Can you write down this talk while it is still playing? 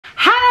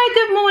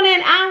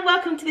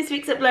welcome to this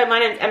week's upload. My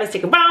name is Emma.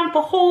 Stick around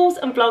for hauls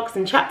and vlogs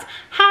and chats.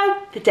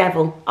 How the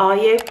devil are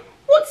you?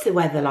 What's the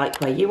weather like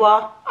where you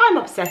are? I'm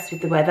obsessed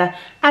with the weather.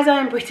 As I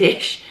am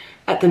British,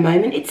 at the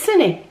moment it's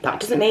sunny. That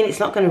doesn't mean it's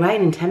not going to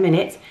rain in 10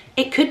 minutes.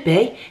 It could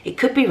be. It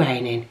could be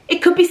raining. It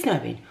could be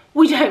snowing.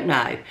 We don't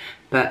know.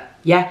 But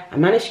yeah, I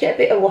managed to get a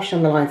bit of wash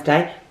on the line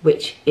today,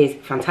 which is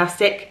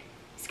fantastic.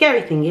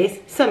 Scary thing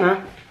is,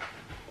 summer,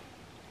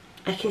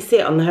 I can see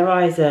it on the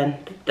horizon.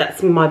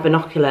 That's my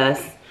binoculars.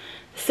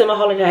 Summer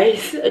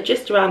holidays are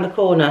just around the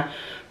corner,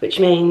 which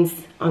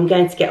means I'm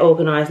going to get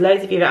organised.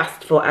 Loads of you have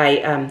asked for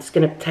a, just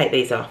going to take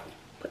these off,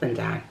 put them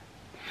down.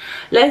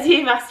 Loads of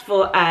you have asked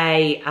for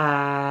a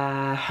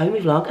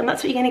homey vlog, and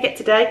that's what you're going to get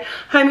today.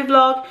 Homey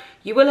vlog.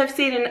 You will have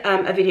seen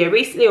a video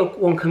recently, or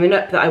one coming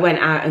up, that I went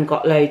out and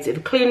got loads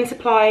of cleaning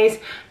supplies.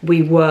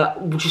 We were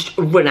just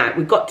run out.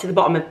 We got to the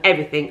bottom of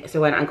everything, so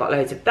I went out and got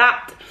loads of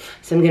that.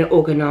 So I'm going to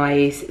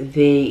organise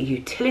the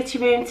utility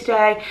room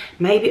today,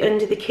 maybe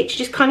under the kitchen,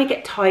 just kind of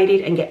get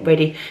tidied and get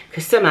ready,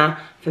 because summer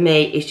for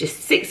me is just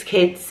 6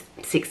 kids,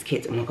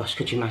 oh my gosh,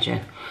 could you imagine?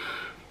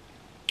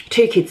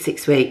 2 kids,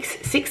 6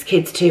 weeks, 6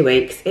 kids, 2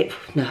 weeks,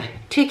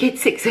 2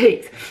 kids, 6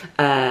 weeks.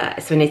 So I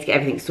need to get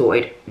everything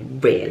sorted,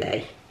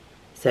 really.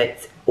 So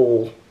it's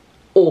all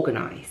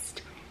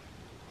organised.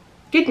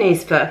 Good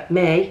news for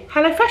me,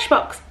 HelloFresh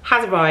box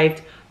has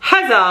arrived.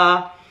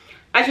 Huzzah!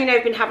 As you know,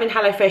 I've been having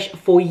HelloFresh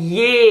for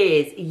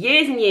years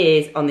and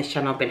years on this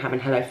channel. I've been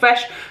having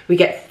HelloFresh. We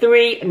get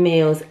 3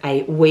 meals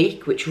a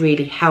week, which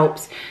really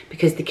helps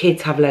because the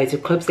kids have loads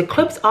of clubs. The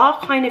clubs are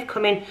kind of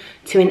coming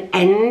to an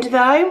end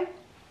though.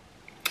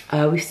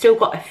 We've still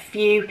got a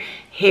few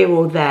here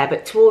or there,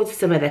 but towards the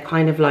summer, they're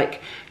kind of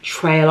like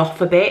trail off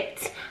a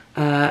bit.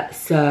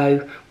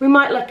 So we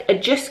might like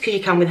adjust, because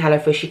you can with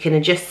HelloFresh, you can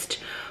adjust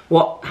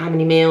how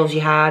many meals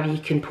you have, you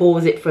can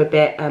pause it for a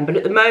bit, but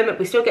at the moment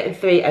we're still getting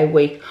 3 a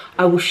week.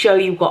 I will show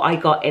you what I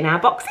got in our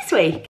box this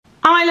week.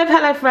 I love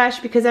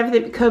HelloFresh because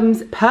everything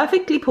becomes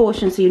perfectly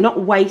portioned, so you're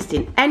not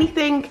wasting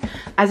anything.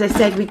 As I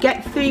said, we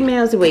get 3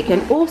 meals a week,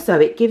 and also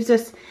it gives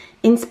us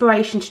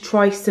inspiration to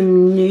try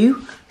some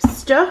new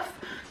stuff.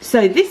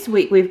 So this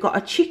week we've got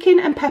a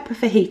chicken and pepper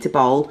fajita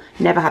bowl.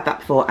 Never had that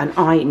before, and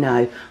I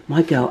know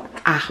my girl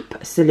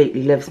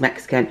absolutely loves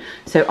Mexican,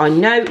 so I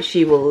know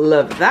she will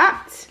love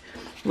that.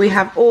 We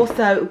have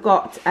also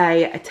got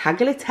a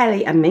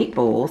tagliatelle and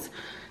meatballs.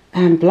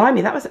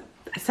 Blimey, that was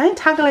saying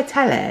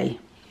tagliatelle.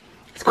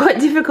 It's quite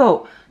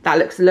difficult. That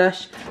looks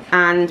lush,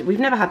 and we've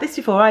never had this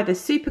before either.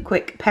 Super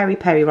quick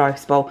peri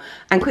rice bowl,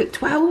 and quick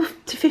 12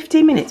 to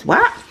 15 minutes.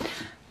 What?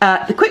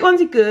 The quick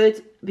ones are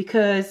good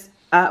because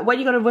when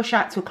you're going to rush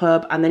out to a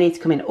club and they need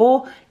to come in,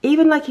 or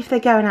even like if they're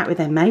going out with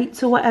their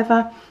mates or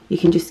whatever, you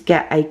can just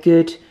get a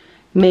good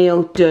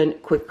meal done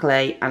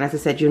quickly. And as I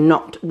said, you're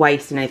not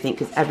wasting anything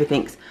because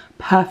everything's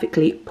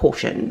perfectly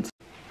portioned.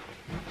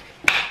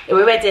 Are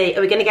we ready?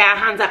 Are we going to get our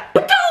hands up?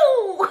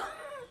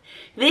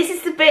 This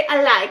is the bit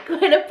I like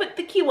when I put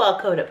the QR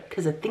code up,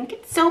 because I think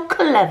it's so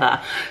clever.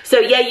 So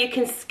yeah, you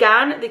can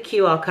scan the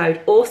QR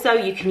code. Also,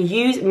 you can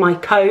use my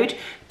code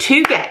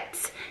to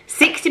get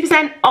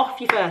 60%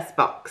 off your first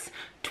box,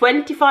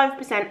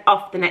 25%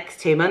 off the next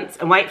 2 months,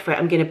 and wait for it,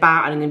 I'm going to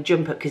bow and I'm going to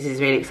jump up because this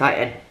is really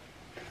exciting.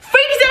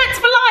 Free desserts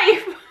for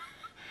life!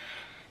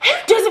 Who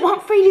doesn't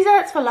want free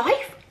desserts for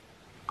life?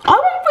 I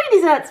want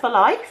free desserts for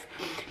life.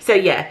 So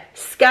yeah,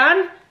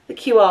 scan the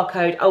QR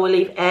code. I will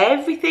leave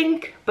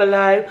everything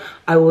below.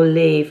 I will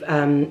leave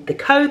the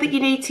code that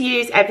you need to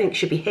use. Everything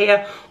should be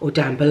here or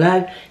down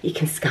below. You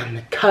can scan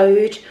the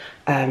code.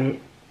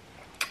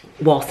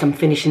 Whilst I'm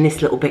finishing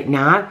this little bit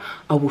now,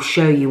 I will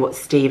show you what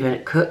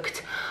Stephen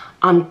cooked.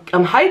 I'm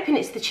hoping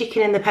it's the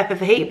chicken and the pepper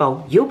fajita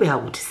bowl. You'll be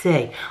able to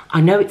see.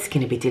 I know it's going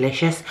to be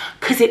delicious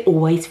because it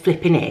always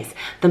flipping is.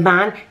 The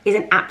man is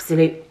an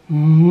absolute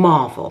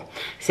marvel.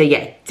 So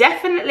yeah,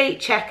 definitely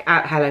check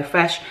out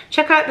HelloFresh.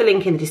 Check out the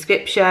link in the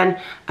description.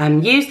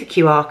 Use the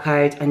QR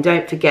code, and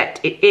don't forget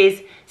it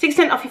is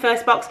 6% off your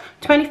first box,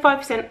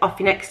 25% off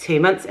your next 2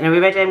 months. And are we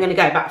ready? I'm going to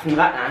go back from the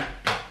back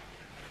now.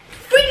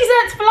 Free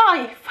desserts for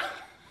life.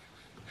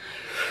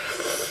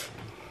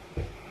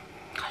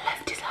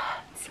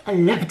 I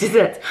love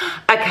desserts.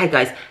 Okay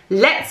guys,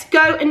 let's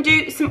go and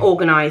do some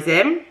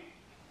organising.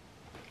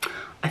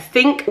 I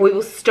think we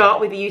will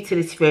start with the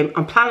utility room.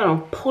 I'm planning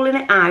on pulling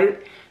it out,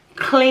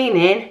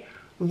 cleaning,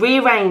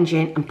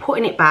 rearranging and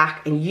putting it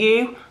back, and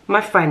you,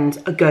 my friends,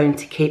 are going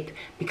to keep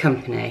me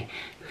company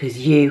because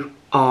you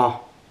are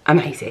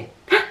amazing.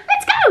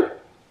 Let's go!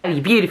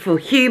 You beautiful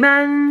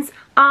humans.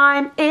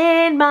 I'm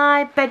in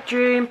my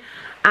bedroom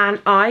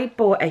and I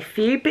bought a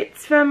few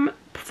bits from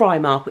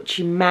Primark, which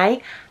you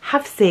may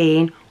have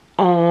seen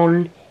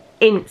on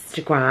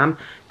Instagram,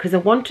 because I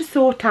want to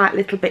sort out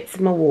little bits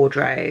of my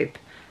wardrobe.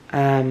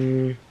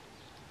 I'm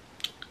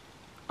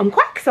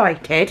quite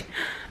excited,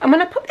 and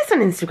when I put this on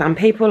Instagram,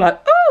 people are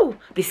like, oh,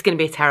 this is going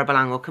to be a terrible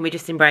angle, can we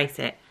just embrace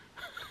it?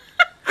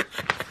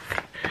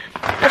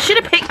 I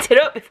should have picked it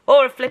up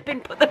before I flipping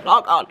put the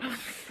vlog on.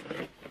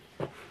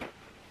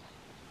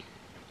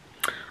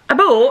 I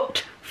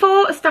bought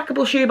 4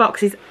 stackable shoe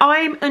boxes.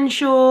 I'm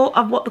unsure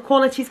of what the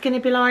quality is going to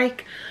be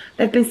like.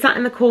 They've been sat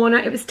in the corner.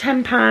 It was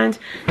 £10.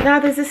 Now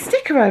there's a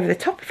sticker over the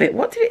top of it.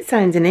 What did it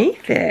say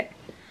underneath it?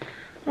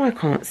 Oh, I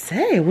can't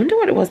say. I wonder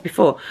what it was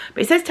before.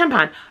 But it says £10.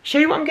 I'll show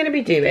you what I'm going to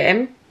be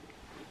doing.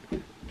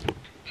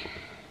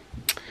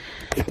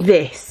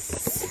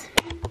 This.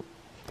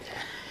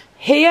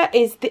 Here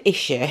is the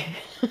issue.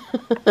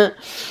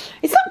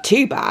 It's not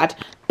too bad,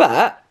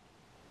 but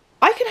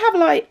I could have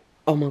like,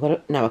 oh my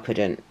god, no I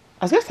couldn't.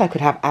 I was going to say I could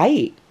have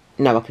 8.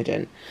 No I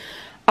couldn't.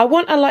 I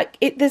want a like,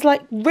 there's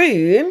like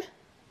room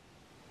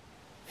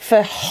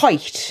for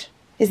height,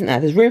 isn't there?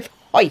 There's room for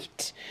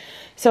height.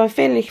 So I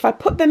feel like if I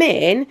put them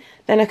in,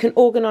 then I can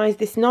organise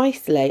this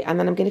nicely, and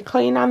then I'm going to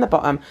clean down the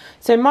bottom.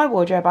 So in my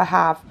wardrobe I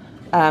have,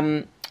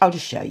 I'll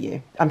just show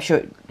you. I'm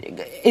sure,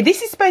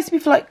 this is supposed to be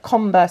for like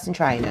Converse and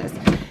trainers.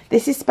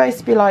 This is supposed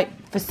to be like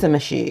for summer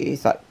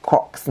shoes, like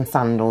Crocs and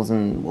sandals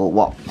and well,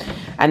 what.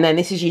 And then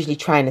this is usually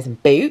trainers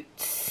and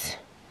boots.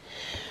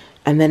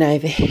 And then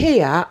over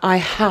here I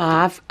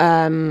have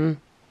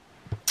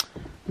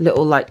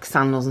little like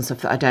sandals and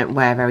stuff that I don't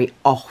wear very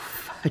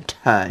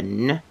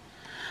often.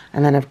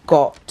 And then I've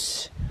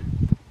got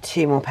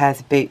 2 more pairs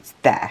of boots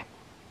there.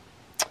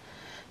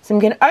 So I'm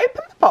going to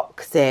open the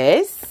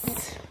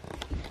boxes.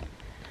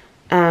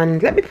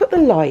 And let me put the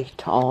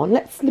light on.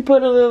 Let's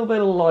put a little bit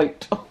of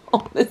light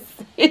on the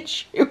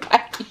situation.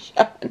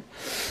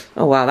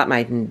 Oh wow, that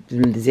made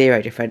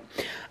 0 different.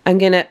 I'm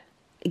going to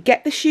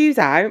get the shoes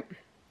out.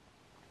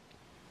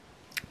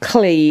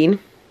 Clean.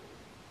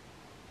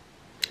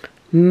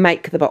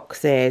 Make the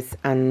boxes.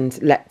 And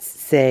let's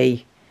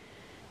see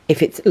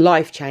if it's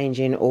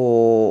life-changing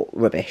or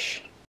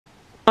rubbish.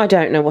 I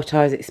don't know what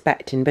I was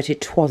expecting, but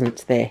it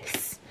wasn't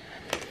this.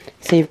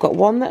 So you've got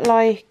one that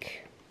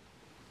like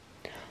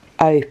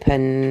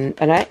open,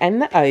 an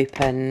end that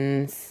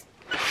opens,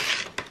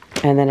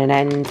 and then an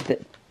end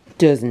that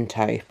doesn't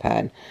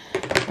open.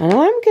 And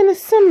I'm going to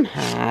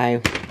somehow,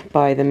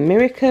 by the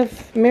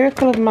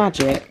miracle of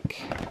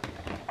magic,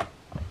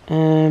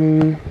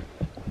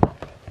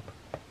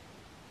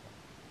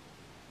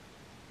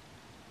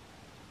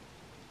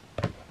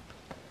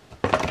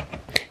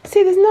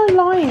 see, there's no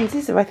lines,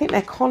 is there? I think the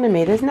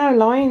economy, there's no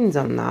lines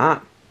on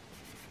that.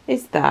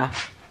 Is there?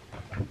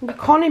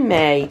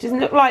 Economy doesn't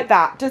look like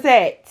that, does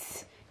it?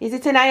 Is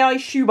it an AI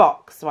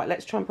shoebox? Right,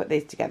 let's try and put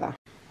these together.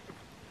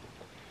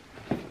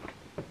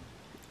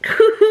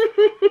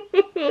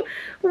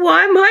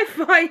 Why am I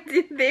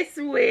finding this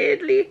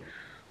weirdly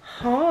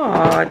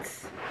hard?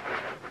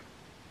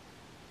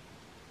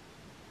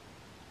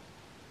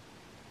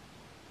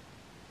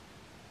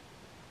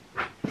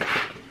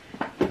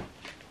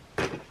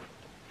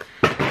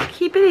 Can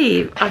you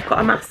believe I've got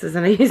a master's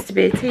and I used to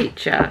be a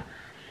teacher?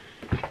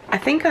 I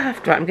think I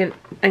have to.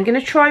 I'm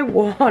gonna try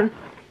one.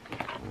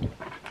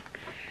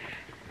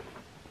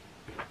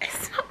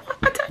 It's not.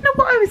 I don't know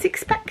what I was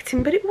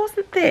expecting, but it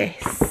wasn't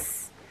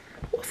this.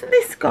 It wasn't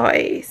this,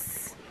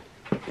 guys.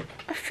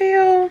 I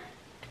feel.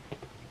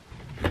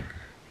 I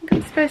think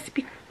I'm supposed to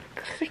be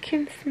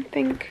clicking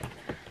something.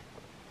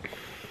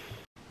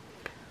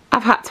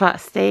 I've had to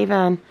ask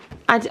Stephen.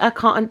 I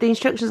can't. The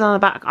instructions on the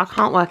back. I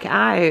can't work it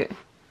out.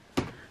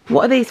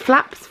 What are these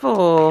flaps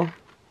for?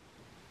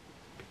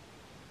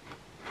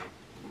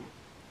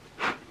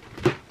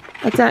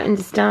 I don't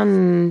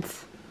understand.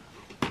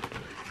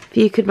 If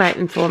you could make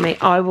them for me,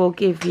 I will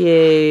give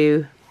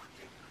you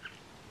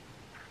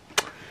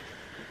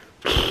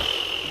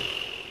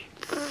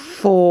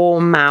 4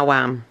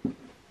 Mawam.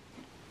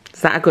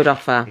 Is that a good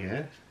offer?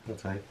 Yeah, I'll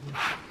take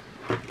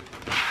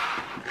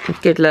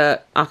it. Good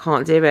luck. I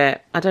can't do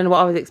it. I don't know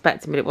what I was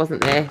expecting, but it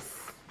wasn't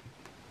this.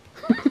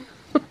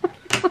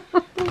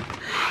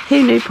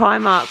 Who knew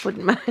Primark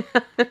wouldn't make?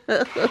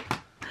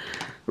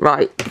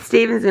 Right,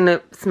 Stephen's going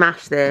to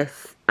smash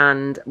this.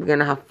 And we're going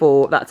to have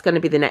 4. That's going to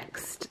be the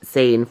next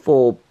scene.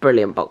 4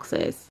 brilliant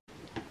boxes.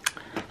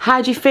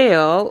 How do you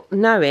feel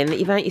knowing that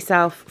you've earned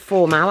yourself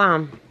 4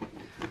 Mawam?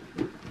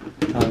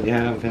 Oh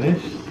yeah, I'm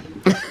finished.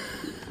 A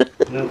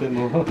little bit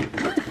more. 1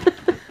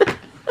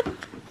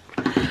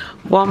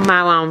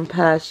 Mawam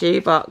per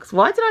shoebox.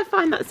 Why did I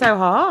find that so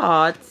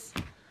hard?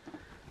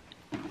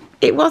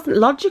 It wasn't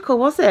logical,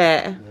 was it?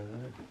 No.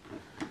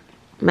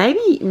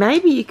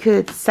 Maybe you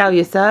could sell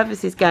your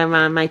services going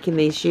around making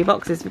these shoe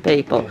boxes for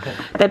people. Yeah.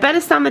 They better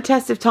stand the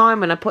test of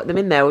time when I put them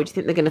in there, or do you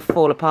think they're going to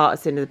fall apart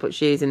as soon as I put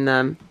shoes in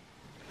them?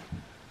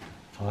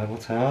 Time will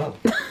tell.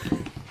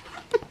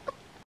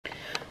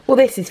 Well,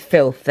 this is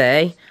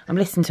filthy. I'm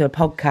listening to a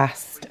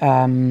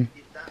podcast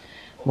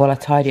while I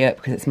tidy up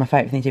because it's my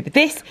favourite thing to do. But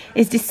this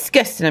is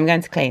disgusting. I'm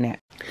going to clean it.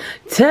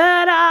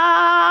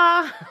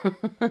 Ta-da!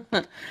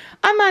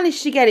 I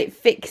managed to get it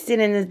fixed in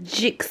a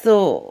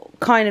jigsaw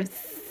kind of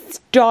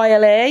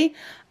styly.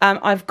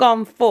 I've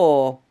gone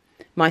for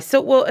my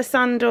saltwater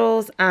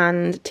sandals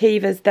and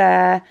Tivas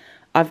there.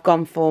 I've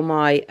gone for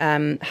my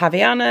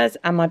Havaianas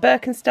and my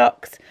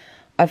Birkenstocks.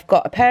 I've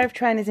got a pair of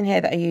trainers in here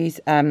that I use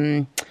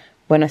when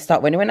I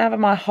have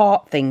my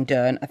heart thing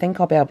done. I think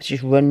I'll be able to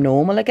just run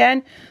normal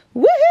again.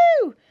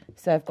 Woohoo!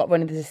 So I've got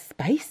one, there's a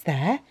space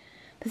there.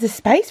 There's a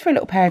space for a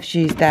little pair of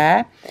shoes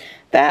there.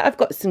 There I've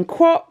got some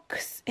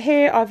Crocs.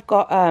 Here I've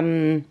got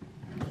Uggs,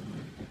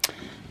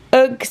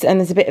 and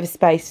there's a bit of a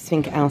space for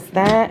something else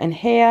there. And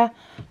here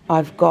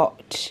I've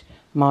got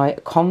my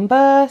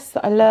Converse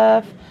that I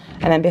love.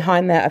 And then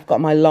behind there I've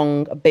got my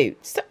long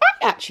boots. So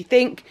I actually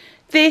think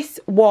this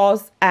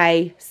was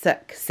a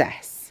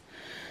success.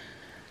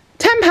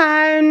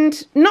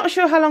 £10. Not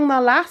sure how long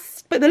they'll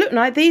last, but they look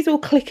nice. These all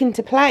click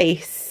into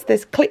place.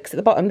 There's clicks at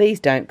the bottom. These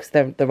don't because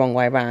they're the wrong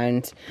way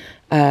around.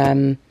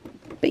 But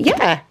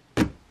yeah,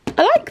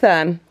 I like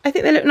them. I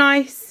think they look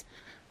nice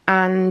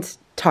and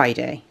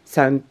tidy.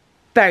 So I'm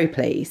very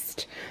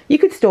pleased. You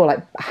could store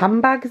like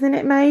handbags in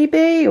it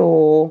maybe,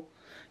 or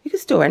you could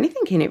store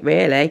anything in it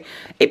really.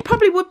 It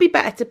probably would be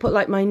better to put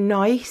like my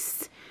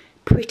nice,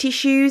 pretty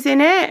shoes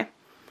in it.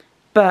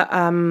 But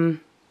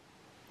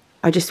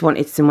I just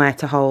wanted somewhere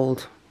to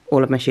hold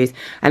all of my shoes.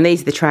 And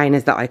these are the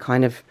trainers that I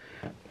kind of,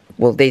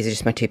 well, these are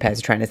just my 2 pairs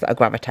of trainers that I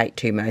gravitate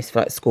to most for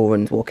like school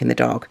runs, walking the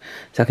dog.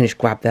 So I can just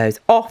grab those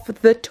off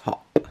the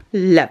top.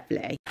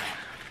 Lovely.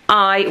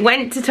 I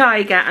went to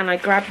Tiger and I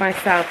grabbed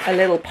myself a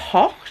little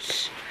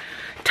pot.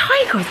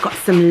 Tiger's got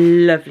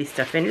some lovely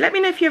stuff in. Let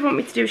me know if you ever want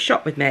me to do a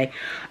shop with me.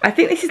 I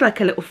think this is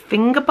like a little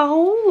finger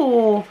bowl,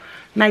 or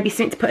maybe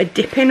something to put a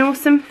dip in or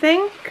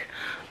something.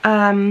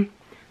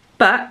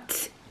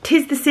 But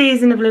 'tis the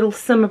season of little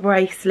summer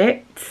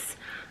bracelets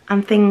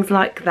and things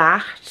like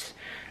that,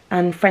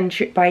 and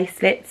friendship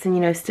bracelets and,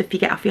 you know, stuff you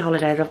get off your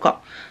holidays. I've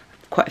got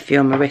quite a few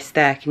on my wrist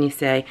there, can you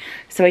see?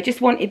 So I just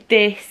wanted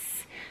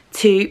this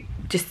to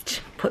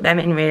just put them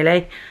in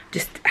really,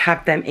 just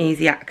have them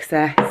easy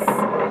access.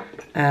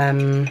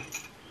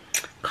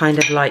 Kind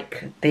of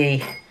like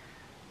the,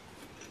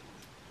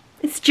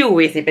 it's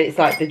jewellery, isn't it? But it's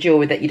like the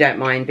jewellery that you don't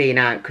mind being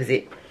out because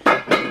it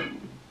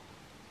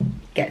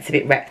gets a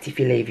bit wrecked if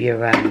you leave your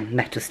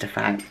metal stuff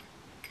out.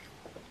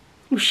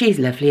 Well, she's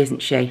lovely,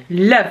 isn't she?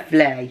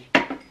 Lovely.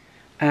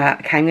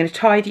 Okay, I'm going to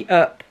tidy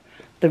up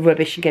the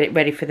rubbish and get it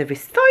ready for the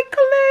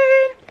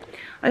recycling.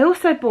 I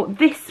also bought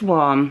this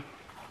one.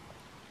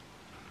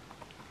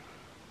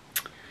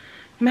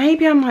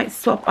 Maybe I might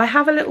swap. I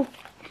have a little,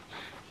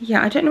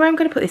 yeah, I don't know where I'm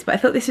going to put this, but I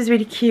thought this was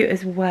really cute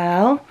as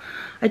well.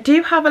 I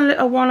do have a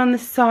little one on the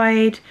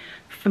side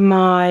for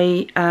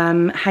my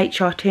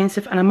HRT and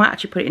stuff, and I might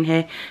actually put it in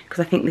here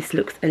because I think this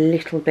looks a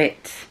little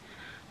bit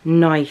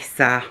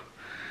nicer.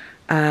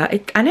 I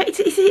know, is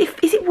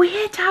it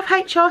weird to have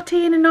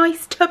HRT in a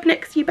nice tub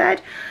next to your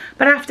bed?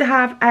 But I have to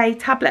have a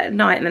tablet at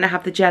night and then I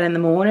have the gel in the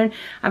morning.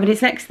 And when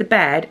it's next to the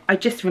bed, I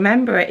just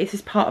remember it. It's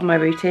just part of my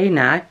routine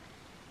now.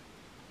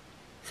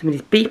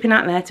 Somebody's beeping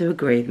out there to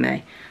agree with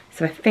me.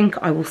 So I think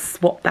I will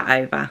swap that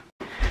over.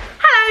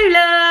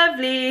 Hello,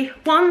 lovely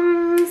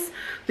ones.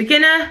 We're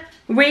gonna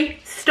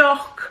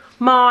restock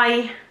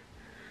my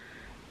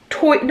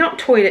not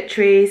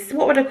toiletries.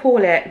 What would I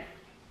call it?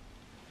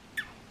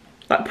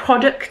 Like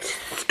product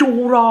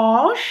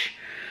storage.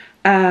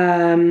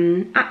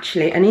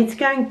 Actually, I need to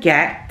go and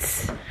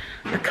get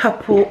a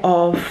couple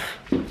of,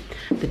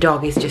 the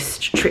dog is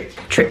just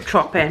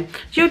trip-tropping.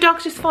 Do your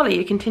dogs just follow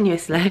you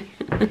continuously?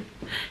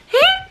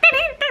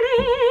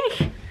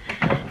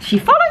 She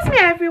follows me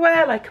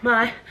everywhere like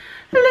my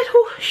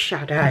little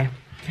shadow.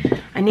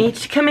 I need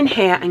to come in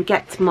here and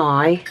get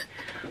my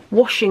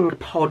washing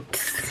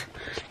pods.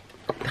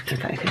 Back in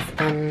focus.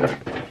 I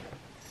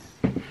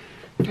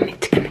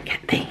need to come and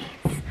get these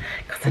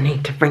because I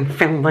need to bring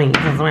film these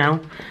as well.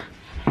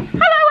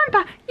 Hello, I'm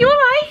back. You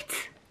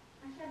alright?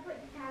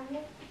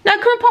 No,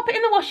 come and pop it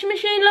in the washing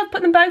machine, love.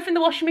 Put them both in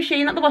the washing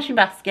machine, not the washing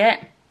basket.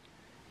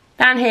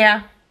 Down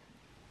here.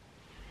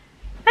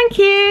 Thank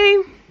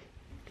you.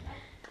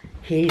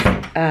 He's,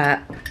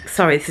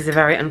 sorry, this is a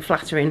very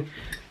unflattering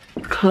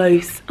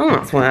close. Oh,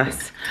 that's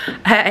worse.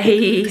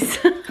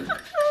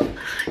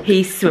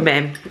 He's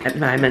swimming at the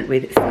moment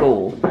with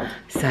school.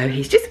 So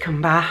he's just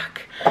come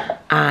back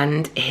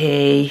and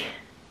he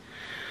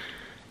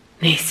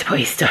needs to put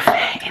his stuff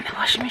in the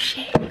washing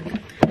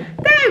machine.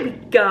 There we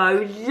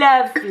go,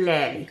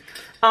 lovely.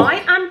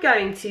 I am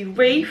going to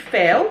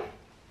refill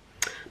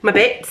my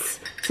bits.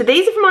 So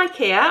these are from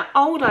IKEA,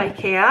 old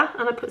IKEA,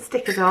 and I put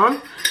stickers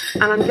on.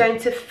 And I'm going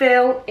to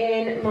fill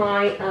in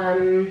my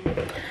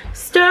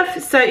stuff.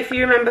 So if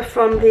you remember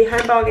from the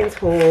Home Bargains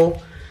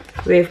haul,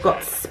 we've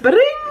got Spring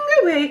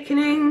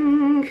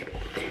Awakening.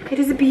 It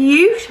is a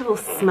beautiful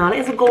smell. It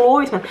is a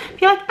glorious smell.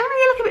 If you're like,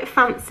 oh, you look a bit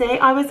fancy.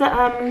 I was at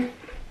a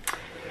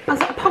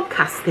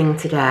podcast thing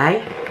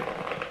today.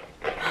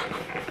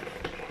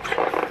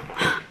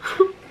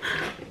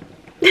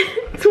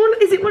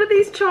 Is it one of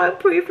these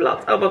child-proof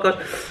locks? Oh my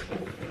god.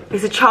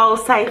 It's a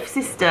child-safe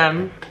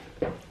system.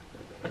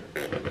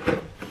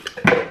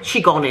 She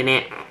gone in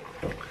it.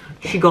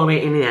 She got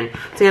it in the end.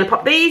 So I'm gonna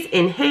pop these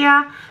in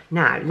here.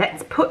 Now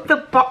let's put the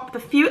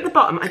few at the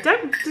bottom.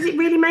 Does it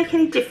really make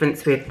any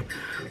difference with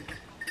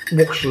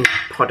washing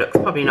products?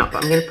 Probably not,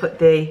 but I'm gonna put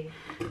the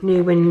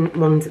new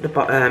ones at the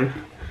bottom.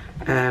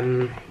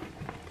 And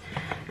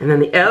then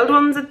the old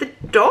ones at the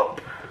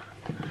top.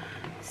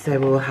 So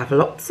we'll have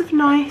lots of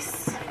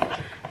nice,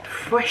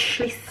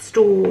 freshly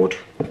stored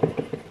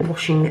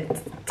washing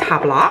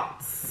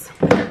tablets.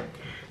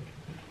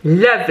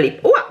 Lovely.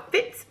 Oh, it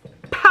fits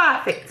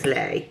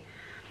perfectly.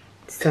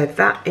 So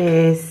that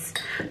is,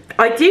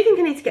 I do think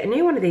I need to get a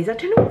new one of these. I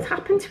don't know what's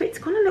happened to it. It's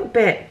gone a little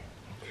bit,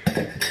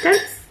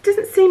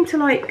 doesn't seem to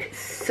like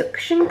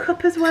suction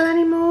cup as well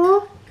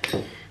anymore.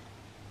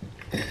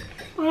 I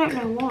don't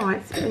know why,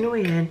 it's a bit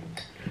annoying.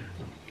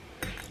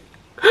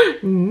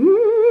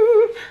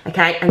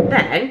 Okay, and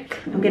then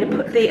I'm going to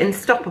put the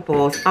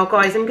unstoppables. Oh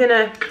guys, I'm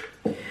gonna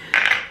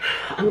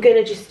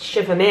just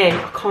shove them in.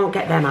 I can't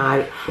get them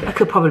out. I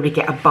could probably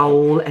get a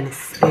bowl and a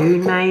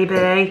spoon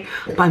maybe,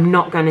 but I'm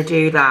not going to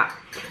do that.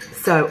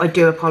 So I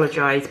do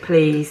apologise.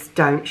 Please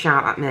don't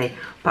shout at me.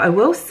 But I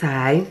will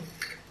say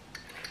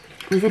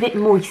it's a bit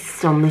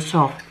moist on the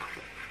top.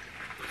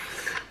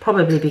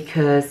 Probably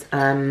because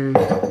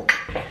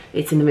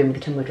it's in the room with the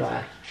tumble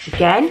dryer.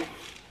 Again,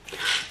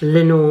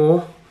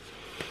 Lenore.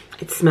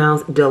 It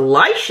smells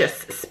delicious,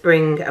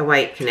 Spring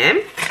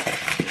Awakening.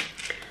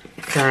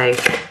 So,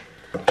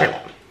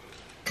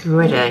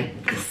 ready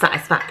for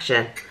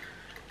satisfaction.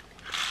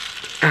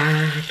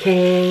 I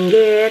can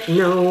get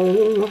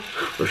no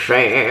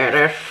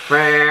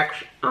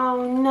satisfaction.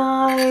 Oh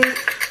no,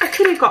 I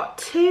could have got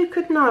two,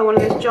 couldn't I? One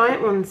of those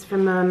giant ones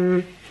from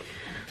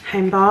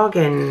Home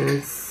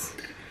Bargains.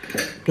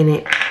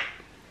 Gonna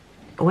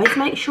always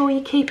make sure you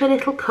keep a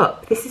little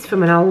cup. This is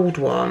from an old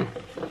one.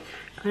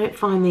 I don't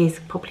find these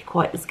probably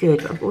quite as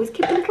good, but I always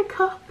keep a little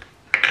cup.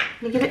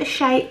 You give it a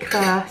shake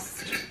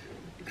first.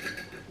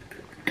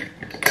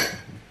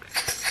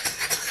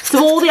 So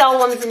all the old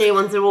ones and new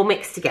ones are all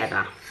mixed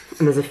together.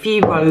 And there's a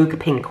few rogue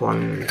pink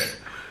ones.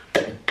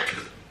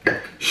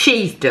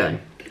 She's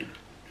done.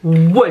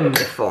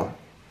 Wonderful.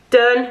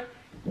 Done.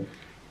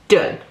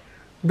 Done.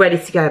 Ready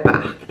to go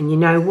back. And you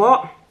know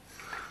what?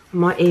 I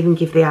might even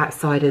give the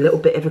outside a little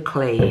bit of a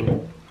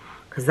clean.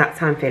 Because that's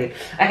how I'm feeling.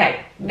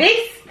 Okay,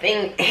 this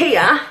thing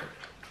here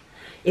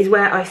is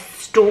where I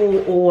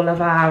store all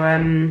of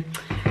our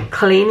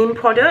cleaning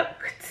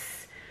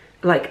products.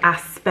 Like our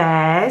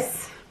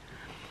spares.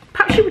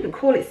 Perhaps you wouldn't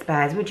call it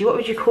spares, would you? What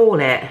would you call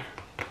it?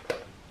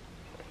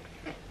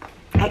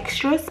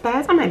 Extra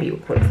spares? Or maybe you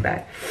would call it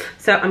spares.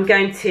 So I'm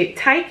going to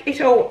take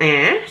it all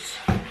out,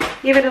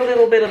 give it a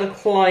little bit of a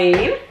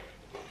clean,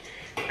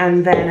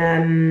 and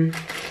then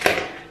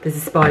there's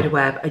a spider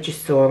web I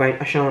just saw.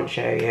 I shan't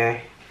show you.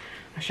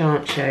 I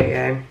shan't show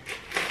you.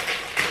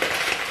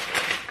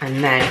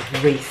 And then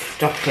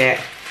restock it.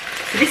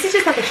 So this is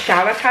just like a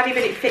shower caddy,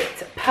 but it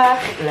fits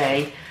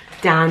perfectly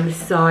down the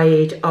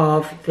side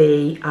of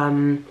the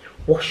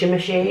washing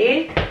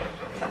machine.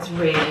 That's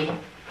really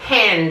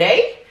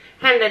handy.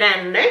 Handy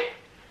dandy.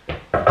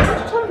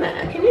 What's it on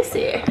there? Can you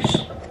see it?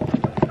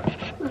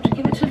 I'll have to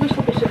give it a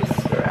little bit of a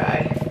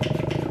spray.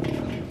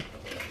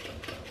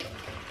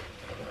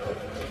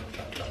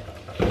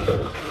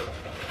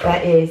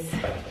 That is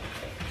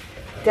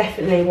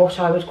definitely what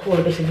I would call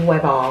a bit of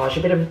webbage,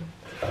 a bit of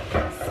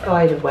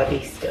spider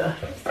webby stuff.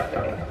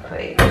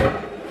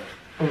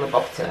 On the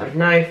bottom.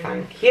 No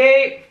thank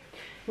you.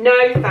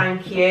 No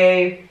thank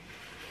you.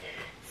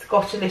 It's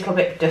got a little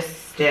bit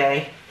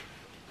dusty.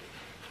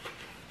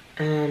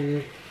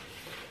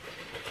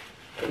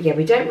 Yeah,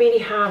 we don't really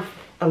have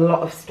a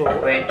lot of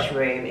storage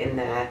room in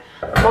there.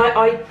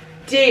 My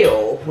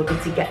ideal would be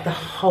to get the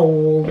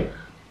whole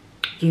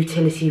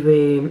utility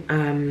room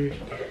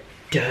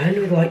done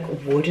with like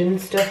wood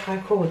and stuff. How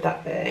cool would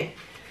that be?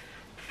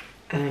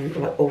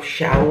 Like all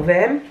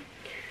shelving.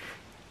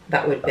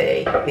 That would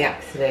be the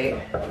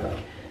absolute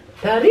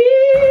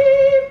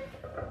dream.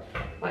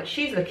 Like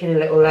she's looking a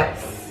little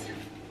less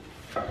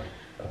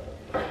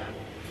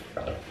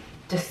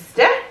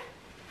dusty.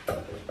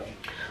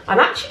 I'm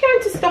actually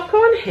going to stock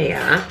on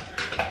here,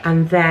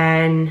 and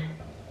then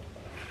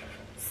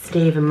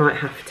Stephen might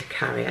have to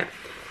carry it.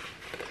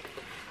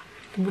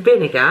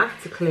 Vinegar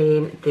to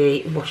clean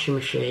the washing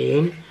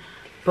machine,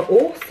 but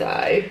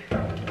also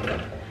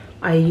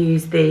I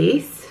use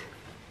these.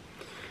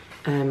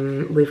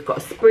 We've got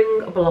a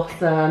Spring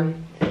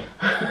Blossom.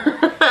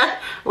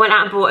 Went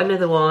out and bought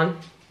another one.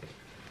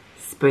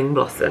 Spring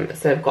Blossom.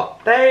 So I've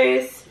got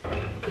those.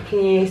 We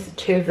can use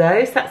two of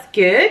those. That's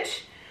good.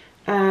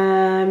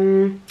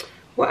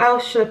 What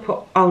else should I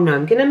put? Oh no,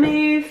 I'm gonna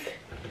move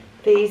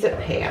these up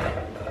here.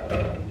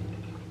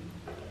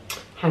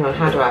 Hang on,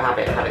 how do I have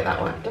it? Have it that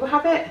way. Do I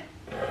have it?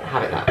 I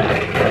have it that way.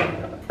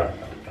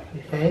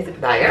 Move those up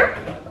there.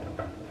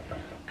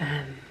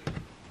 I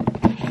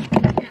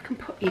can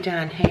put you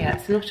down here.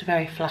 It's not a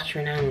very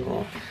flattering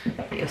angle,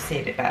 but you'll see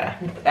a bit better.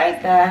 Put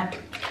those there.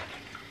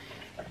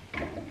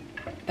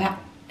 That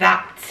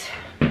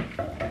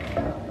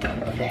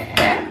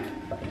there.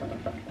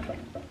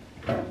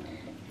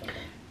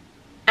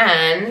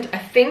 And I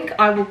think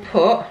I will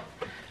put,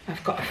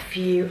 I've got a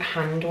few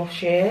hand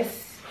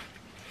washes,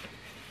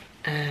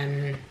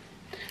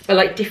 but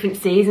like different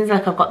seasons.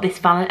 Like I've got this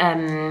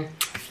Halloween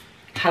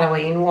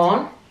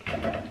one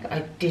that I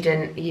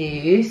didn't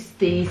use.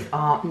 These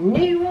are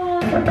new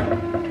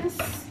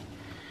ones,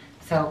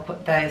 so I'll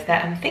put those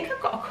there. And I think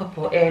I've got a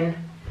couple in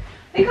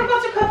I think I've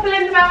got a couple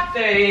in the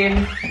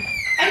bathroom.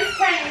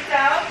 Entertain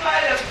yourself while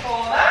I look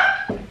for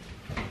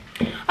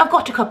them. I've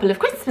got a couple of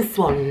Christmas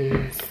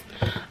ones.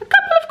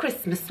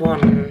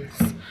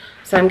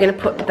 So I'm going to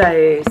put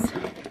those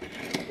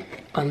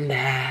on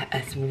there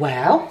as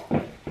well.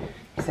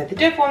 So the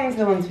Dove ones are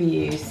the ones we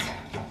use.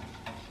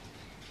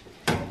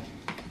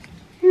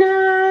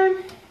 No.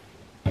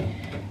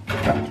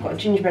 I've got a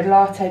gingerbread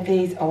latte.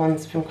 These are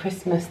ones from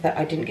Christmas that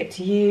I didn't get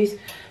to use.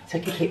 So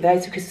I can keep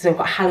those for Christmas. So I've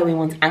got Halloween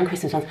ones and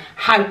Christmas ones.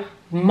 How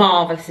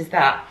marvellous is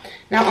that?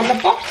 Now on the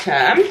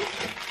bottom,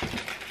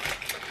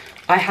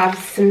 I have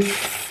some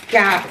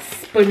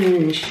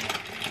sponge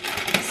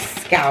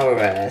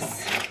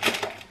scourers.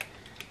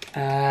 So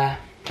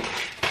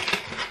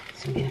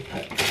I'm going to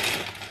put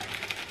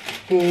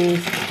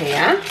these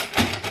here.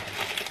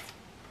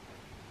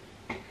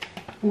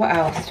 What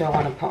else do I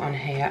want to put on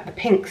here? The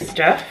pink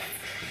stuff.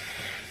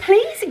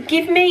 Please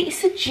give me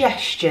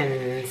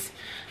suggestions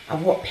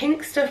of what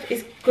pink stuff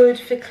is good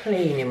for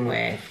cleaning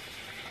with.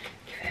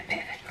 Give it a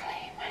bit of a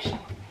clean.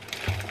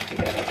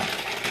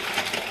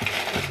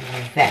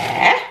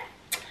 There.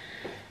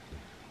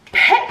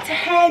 Pet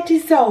hair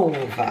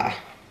dissolver.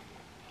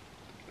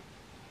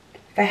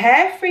 For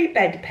hair-free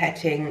pet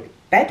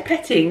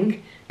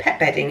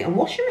bedding, and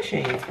washing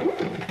machines.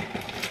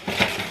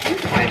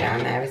 Try down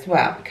there as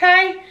well.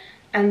 Okay.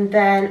 And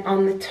then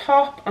on the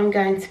top, I'm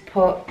going to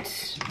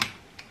put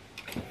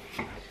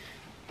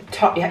the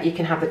top. Yeah, you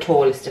can have the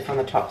taller stuff on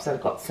the top. So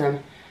I've got some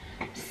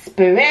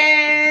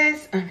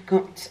sprays. I've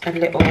got a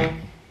little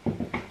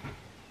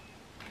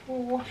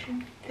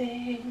washing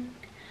thing.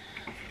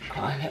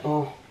 Got a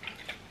little.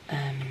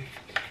 I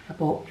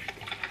bought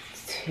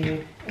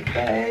 2 of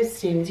those.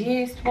 Steven's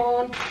used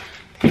one.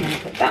 I'm going to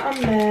put that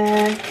on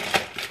there.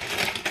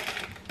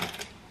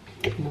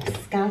 More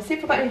scour. See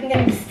if I've got anything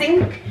in the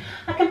sink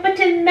I can put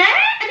in there.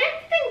 I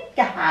don't think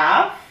I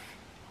have.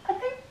 I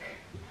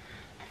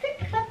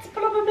think that's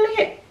probably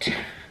it.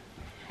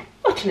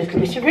 Got a little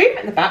bit of room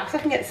at the back so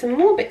I can get some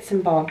more bits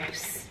and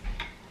bobs.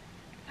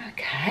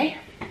 Okay.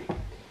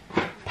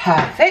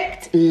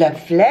 Perfect.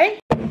 Lovely.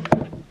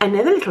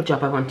 Another little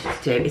job I wanted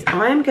to do is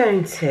I am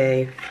going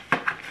to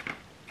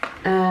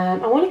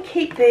I want to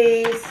keep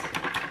these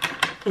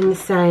in the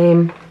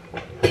same.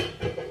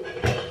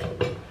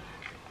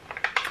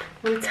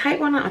 I'm going to take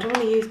one out. I don't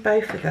want to use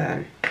both of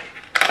them.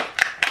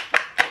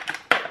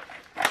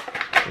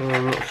 Oh,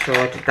 I'm not sure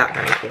I did that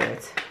very good.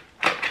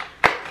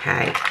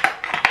 Okay.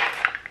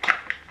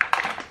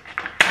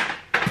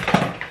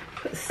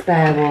 Put the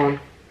spare one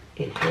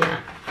in here.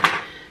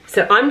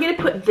 So I'm going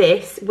to put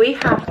this. We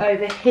have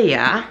over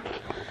here,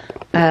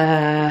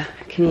 can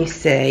you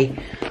see,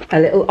 a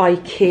little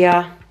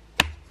IKEA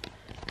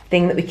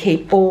thing that we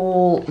keep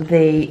all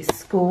the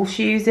school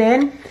shoes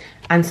in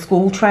and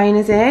school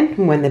trainers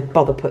in when they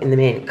bother putting them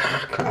in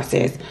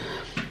classes.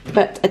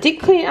 But I did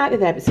clean it out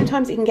of there, but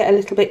sometimes it can get a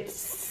little bit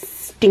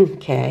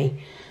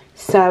stinky.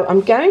 So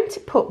I'm going to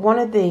put one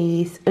of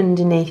these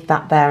underneath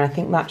that there. I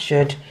think that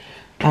should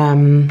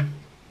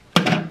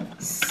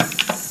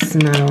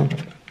smell.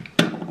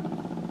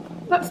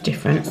 That's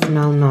different.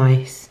 Smell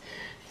nice.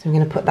 So I'm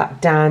going to put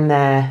that down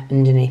there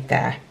underneath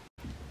there.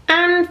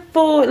 And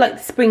for like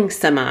spring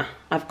summer,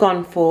 I've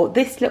gone for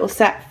this little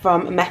set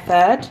from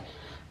Method.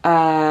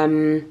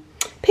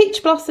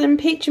 Peach Blossom,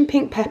 Peach and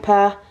Pink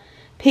Pepper,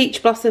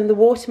 Peach Blossom, the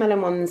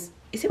watermelon ones.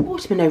 Is it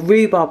watermelon? No,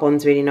 rhubarb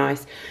one's really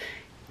nice.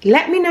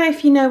 Let me know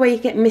if you know where you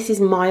get Mrs.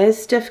 Meyer's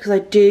stuff, because I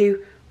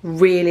do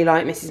really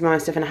like Mrs.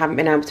 Meyer's stuff and I haven't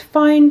been able to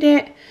find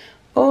it.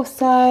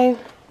 Also,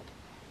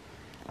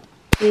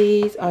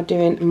 these are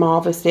doing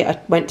marvellously. I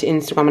went to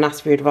Instagram and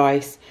asked for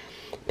advice.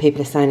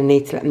 People are saying I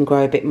need to let them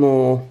grow a bit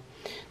more.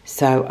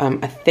 So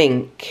I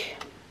think,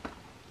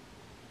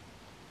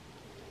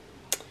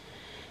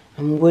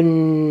 I'm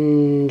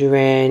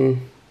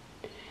wondering,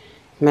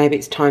 maybe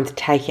it's time to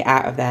take it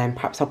out of there and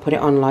perhaps I'll put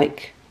it on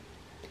like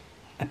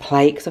a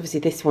plate, because obviously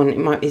this one, it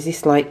might, is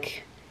this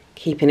like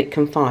keeping it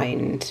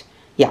confined?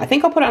 Yeah, I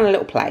think I'll put it on a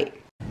little plate.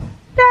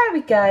 There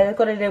we go, I've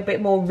got a little bit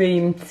more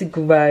room to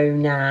grow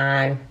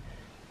now.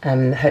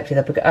 Hopefully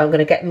I'm going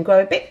to get them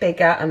grow a bit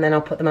bigger and then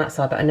I'll put them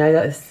outside, but I know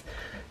that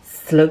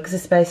slugs are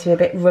supposed to be a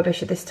bit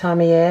rubbish at this time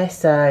of year,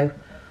 so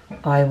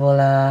I will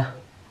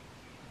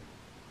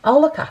I'll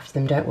look after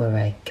them, don't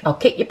worry. I'll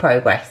keep you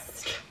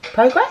progressed.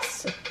 I'll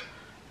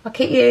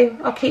keep you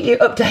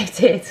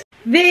updated.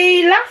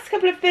 The last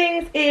couple of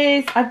things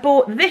is I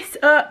bought this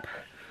up,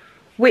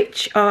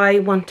 which I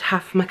want to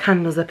have for my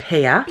candles up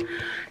here.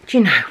 Do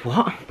you know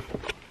what?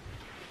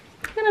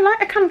 I'm going to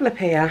light a candle up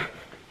here.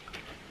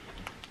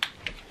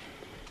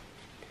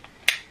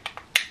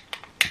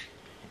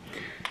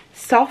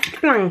 Soft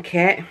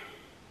blanket,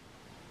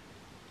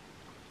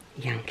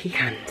 Yankee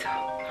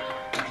candle.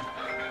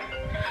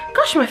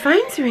 Gosh, my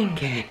phone's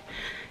ringing.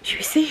 Should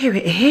we see who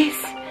it is?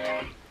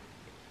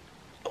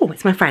 Oh,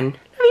 it's my friend.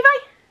 Love you, bye.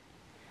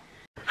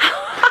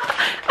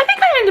 I think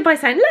I ended by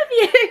saying love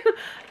you.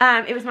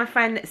 It was my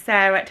friend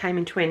Sarah at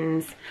Taming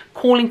Twins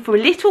calling for a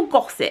little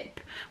gossip.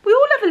 We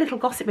all have a little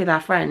gossip with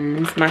our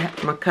friends. My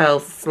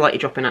curls are slightly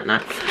dropping out now.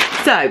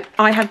 So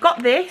I have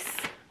got this,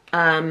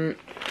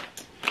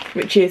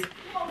 which is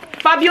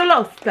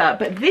fabulous,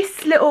 but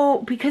this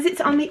little, because it's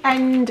on the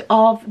end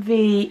of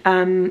the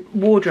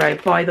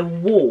wardrobe by the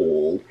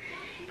wall,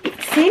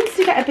 it seems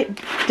to get a bit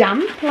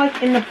damp,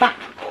 like in the back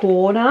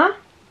corner.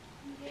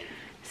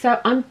 So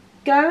I'm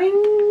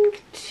going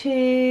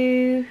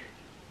to,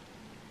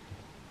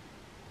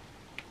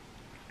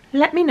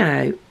 let me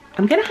know,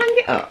 I'm going to hang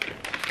it up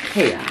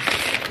here,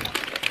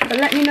 but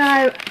let me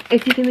know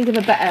if you can think of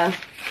a better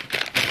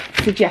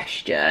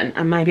suggestion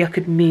and maybe I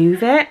could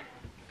move it.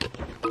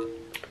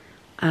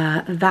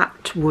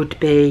 That would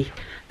be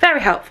very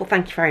helpful,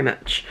 thank you very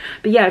much.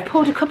 But yeah, I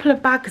pulled a couple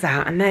of bags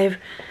out and they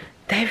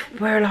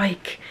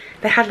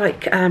had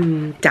like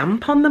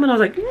damp on them, and I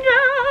was like, no,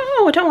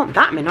 I don't want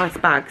that in my nice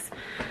bags.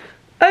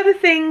 Other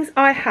things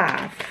I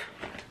have,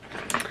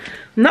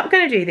 I'm not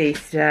going to do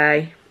these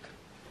today.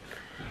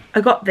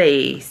 I got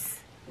these.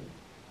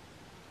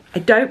 I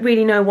don't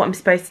really know what I'm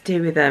supposed to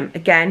do with them.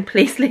 Again,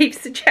 please leave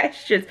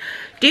suggestions.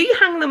 Do you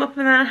hang them up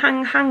and then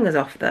hang hangers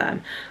off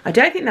them? I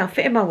don't think they'll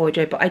fit in my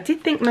wardrobe, but I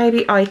did think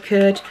maybe I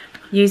could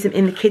use them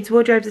in the kids'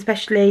 wardrobes,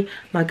 especially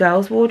my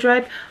girls'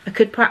 wardrobe. I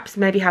could perhaps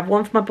maybe have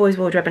one for my boys'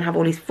 wardrobe and have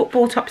all these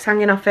football tops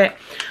hanging off it,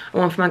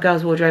 and one for my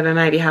girls' wardrobe and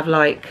maybe have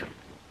like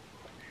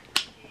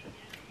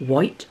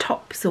white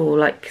tops or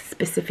like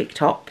specific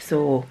tops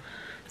or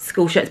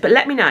school shirts. But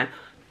let me know.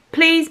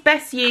 Please,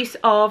 best use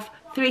of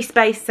 3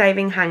 space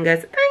saving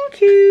hangers,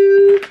 thank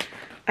you.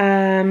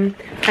 And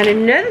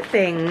another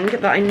thing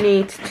that I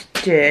need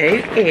to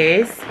do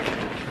is,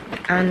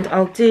 and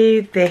I'll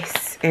do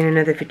this in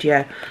another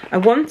video, I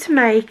want to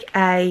make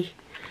a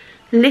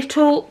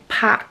little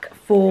pack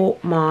for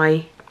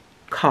my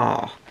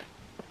car.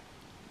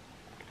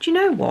 Do you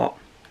know what?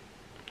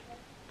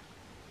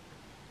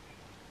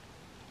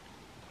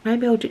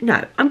 Maybe I'll do,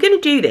 no, I'm going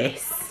to do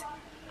this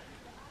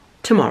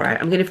tomorrow.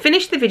 I'm going to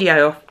finish the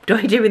video off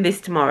doing this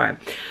tomorrow.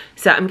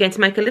 So I'm going to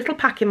make a little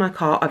pack in my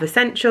car of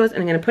essentials, and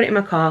I'm going to put it in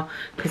my car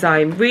because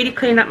I'm really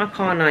cleaning up my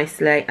car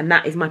nicely, and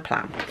that is my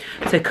plan.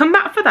 So come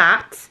back for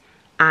that,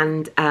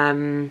 and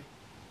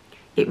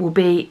it will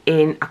be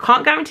in, I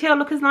can't guarantee I'll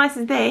look as nice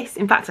as this.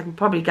 In fact, I can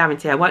probably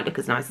guarantee I won't look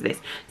as nice as this.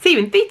 See you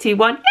in 3, 2,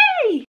 1,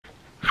 yay!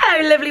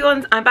 Hello lovely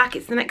ones, I'm back.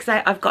 It's the next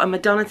day. I've got a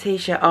Madonna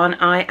t-shirt on.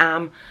 I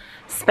am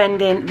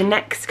spending the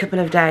next couple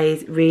of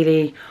days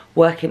really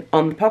working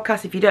on the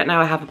podcast. If you don't know,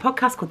 I have a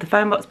podcast called the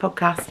Phone Box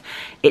Podcast.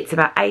 It's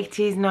about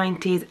 80s,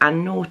 90s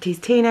and noughties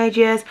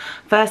teenagers,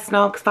 first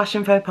snogs,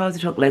 fashion faux pas. I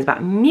talk loads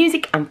about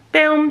music and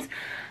films,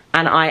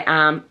 and I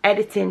am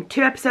editing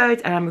 2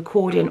 episodes and I'm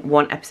recording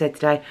 1 episode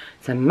today,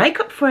 so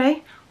makeup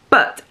free.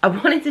 But I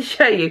wanted to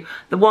show you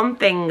the one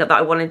thing that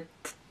I wanted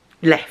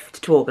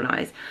left to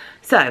organise.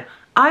 So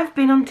I've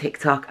been on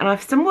TikTok and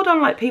I've stumbled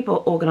on like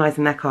people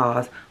organising their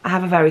cars. I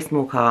have a very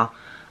small car.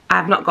 I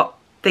have not got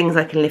things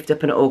I can lift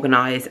up and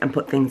organise and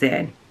put things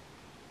in.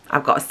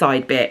 I've got a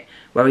side bit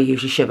where I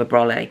usually shove a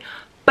brolly.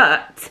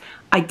 But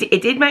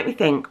it did make me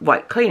think,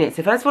 right, clean it.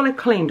 So first of all, I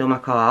cleaned all my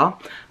car,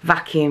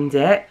 vacuumed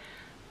it,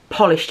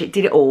 polished it,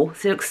 did it all.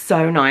 So it looks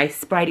so nice.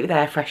 Sprayed it with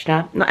air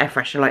freshener, not air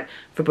freshener, like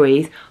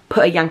Febreze.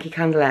 Put a Yankee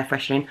Candle air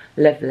freshener in,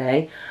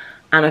 lovely.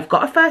 And I've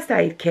got a first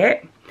aid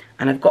kit,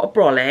 and I've got a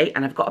brolly,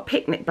 and I've got a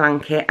picnic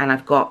blanket, and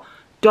I've got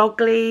dog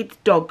leads,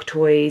 dog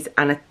toys,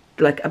 and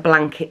like a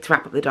blanket to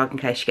wrap up the dog in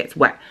case she gets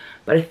wet.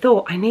 But I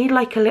thought I need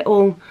like a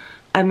little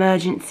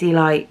emergency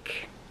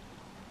like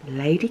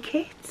lady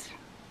kit.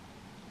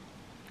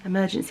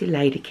 Emergency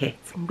lady kit,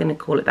 I'm gonna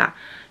call it that.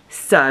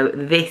 So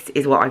this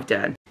is what I've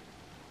done.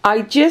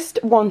 I just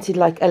wanted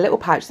like a little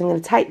pouch, so I'm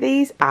gonna take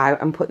these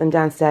out and put them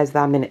downstairs with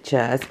our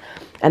miniatures,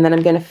 and then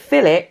I'm gonna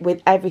fill it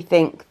with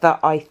everything that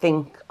I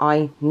think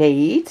I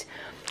need.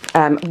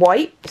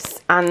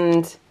 Wipes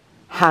and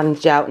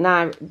hand gel.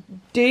 Now,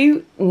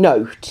 do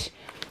note,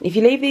 if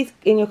you leave these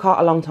in your cart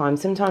a long time,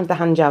 sometimes the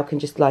hand gel can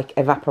just like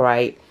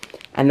evaporate,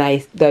 and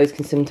those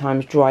can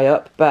sometimes dry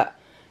up, but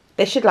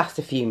they should last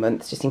a few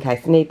months just in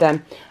case I need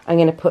them. I'm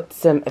going to put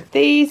some of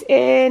these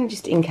in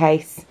just in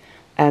case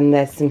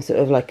there's some sort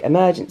of like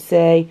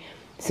emergency.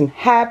 Some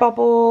hair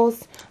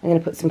bubbles. I'm going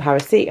to put some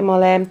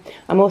paracetamol in.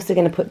 I'm also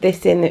going to put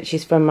this in, which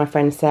is from my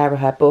friend Sarah,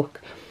 her book.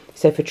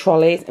 So for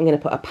trolleys, I'm going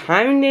to put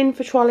 £1 in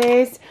for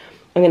trolleys.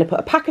 I'm going to put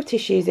a pack of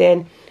tissues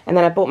in, and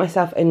then I bought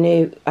myself a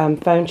new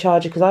phone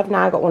charger, because I've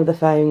now got one of the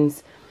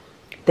phones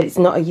that it's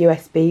not a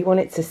USB one,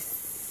 it's a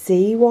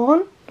C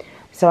one.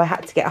 So I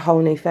had to get a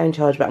whole new phone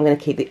charger, but I'm going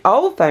to keep the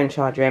old phone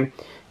charger in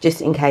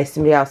just in case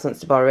somebody else wants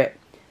to borrow it.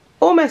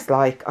 Almost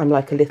like I'm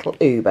like a little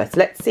Uber. So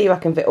let's see if I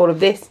can fit all of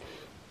this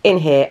in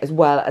here as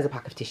well as a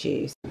pack of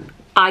tissues.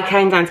 I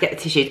came down to get the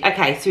tissues.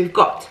 Okay, so we've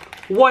got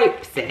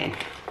wipes in,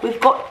 we've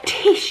got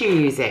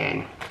tissues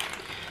in.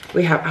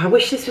 We have, I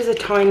wish this was a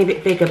tiny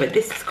bit bigger, but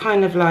this is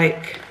kind of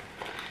like,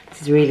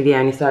 this is really the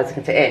only size I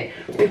can fit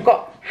in. We've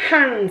got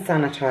hand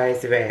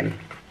sanitizer in.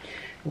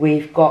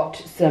 We've got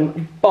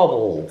some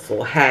bobbles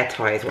or hair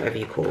ties, whatever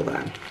you call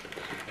them.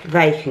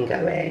 They can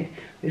go in.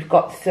 We've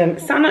got some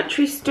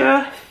sanitary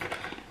stuff,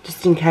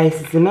 just in case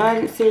it's an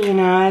emergency, you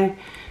know.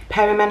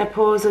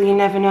 Perimenopausal, you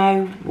never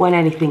know when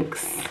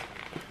anything's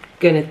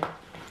gonna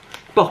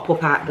bop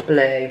up out the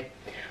blue.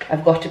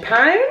 I've got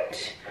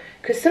 £1,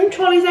 because some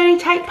trolleys only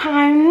take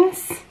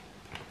pounds.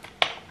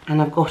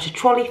 And I've got a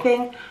trolley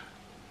thing.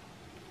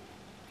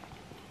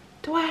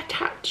 Do I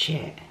attach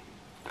it?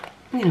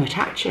 I'm going to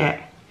attach it.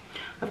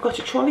 I've got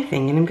a trolley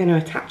thing and I'm going to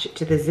attach it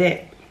to the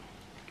zip.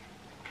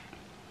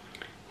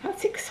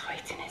 That's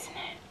exciting, isn't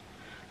it?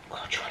 I've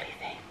got a trolley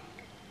thing.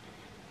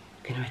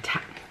 I'm going to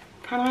attach.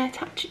 Can I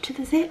attach it to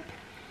the zip?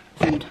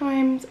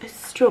 Sometimes I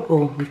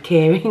struggle with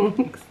key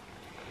rings.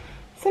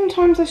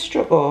 Sometimes I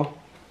struggle.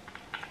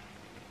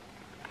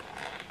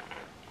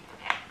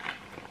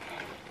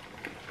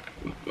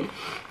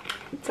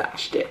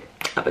 Attached it.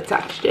 I've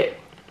attached it.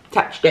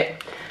 Attached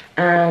it.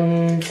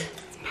 And some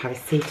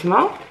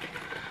paracetamol.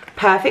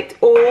 Perfect.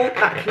 All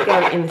that can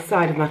go in the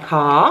side of my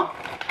car.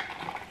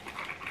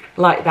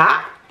 Like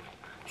that.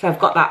 So I've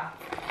got that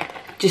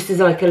just as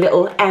like a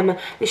little Emma.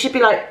 This should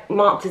be like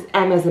marked as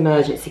Emma's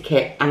emergency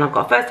kit. And I've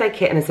got a first aid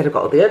kit, and instead I've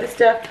got all the other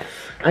stuff.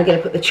 I'm going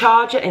to put the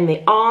charger in the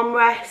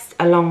armrest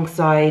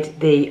alongside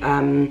the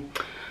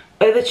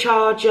other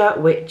charger,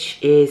 which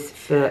is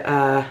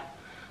for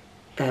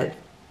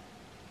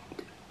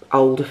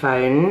older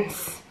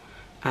phones.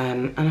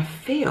 And I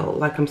feel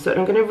like I'm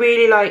going to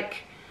really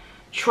like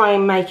try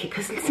and make it,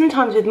 because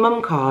sometimes with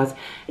mum cars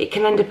it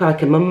can end up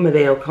like a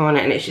mum-mobile, can't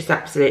it? And it's just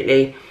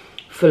absolutely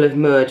full of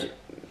mud,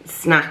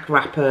 snack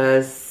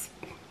wrappers,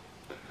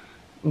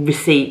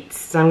 receipts.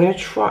 So I'm going to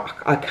try,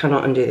 I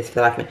cannot undo this for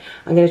the life of me.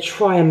 I'm going to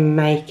try and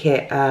make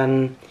it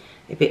a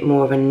bit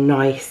more of a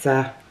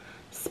nicer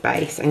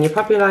space. And you're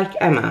probably like,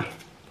 Emma,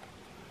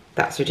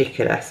 that's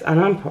ridiculous. And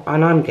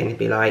I'm going to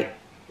be like,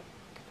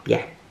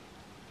 yeah,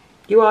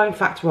 you are in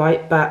fact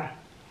right, but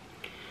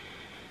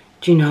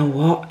do you know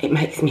what? It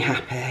makes me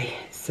happy.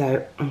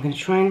 So I'm going to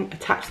try and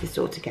attach this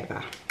all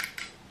together.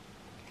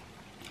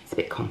 It's a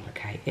bit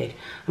complicated.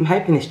 I'm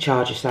hoping this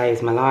charger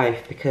saves my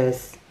life,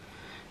 because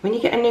when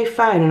you get a new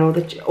phone and all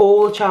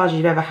the chargers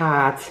you've ever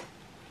had.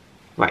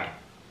 Right,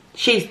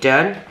 she's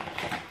done.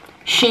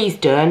 She's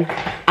done,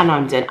 and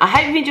I'm done. I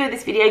hope you enjoyed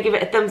this video. Give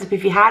it a thumbs up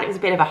if you had. It was a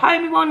bit of a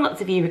homey one. Lots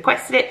of you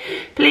requested it.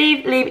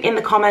 Please leave in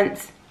the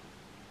comments.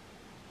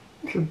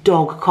 Little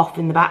dog cough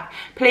in the back.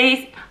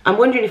 Please, I'm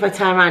wondering if I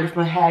turn around if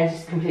my hair is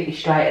just completely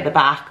straight at the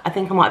back. I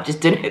think I might have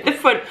just done it at the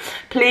front.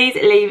 Please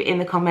leave in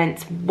the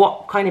comments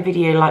what kind of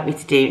video you'd like me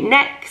to do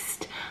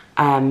next.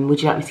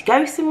 Would you like me to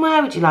go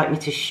somewhere? Would you like me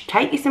to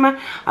take you somewhere?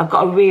 I've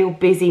got a real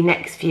busy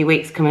next few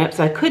weeks coming up,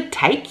 so I could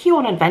take you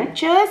on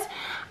adventures.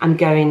 I'm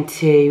going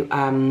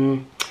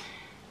to,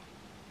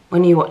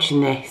 when you're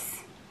watching this,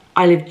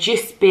 I'll have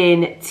just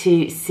been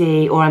to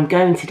see, or I'm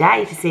going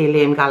today to see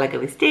Liam Gallagher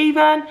with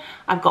Stephen.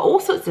 I've got all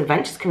sorts of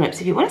adventures coming up,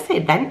 so if you want to see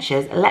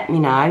adventures, let me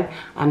know.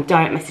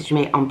 Direct message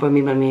me on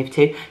Brummy Mummy of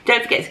 2.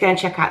 Don't forget to go and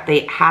check out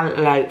the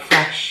Hello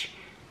Fresh.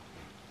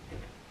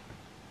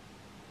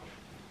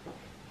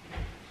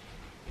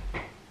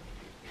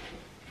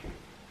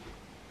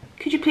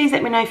 Could you please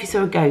let me know if you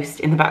saw a ghost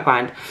in the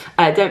background?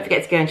 Don't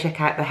forget to go and check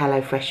out the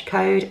HelloFresh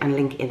code and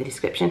link in the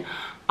description.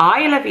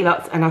 I love you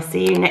lots, and I'll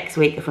see you next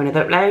week for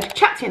another upload.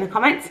 Chat to you in the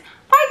comments.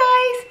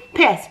 Bye guys.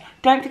 P.S.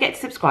 Don't forget to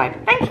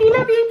subscribe. Thank you,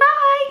 love you,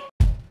 bye.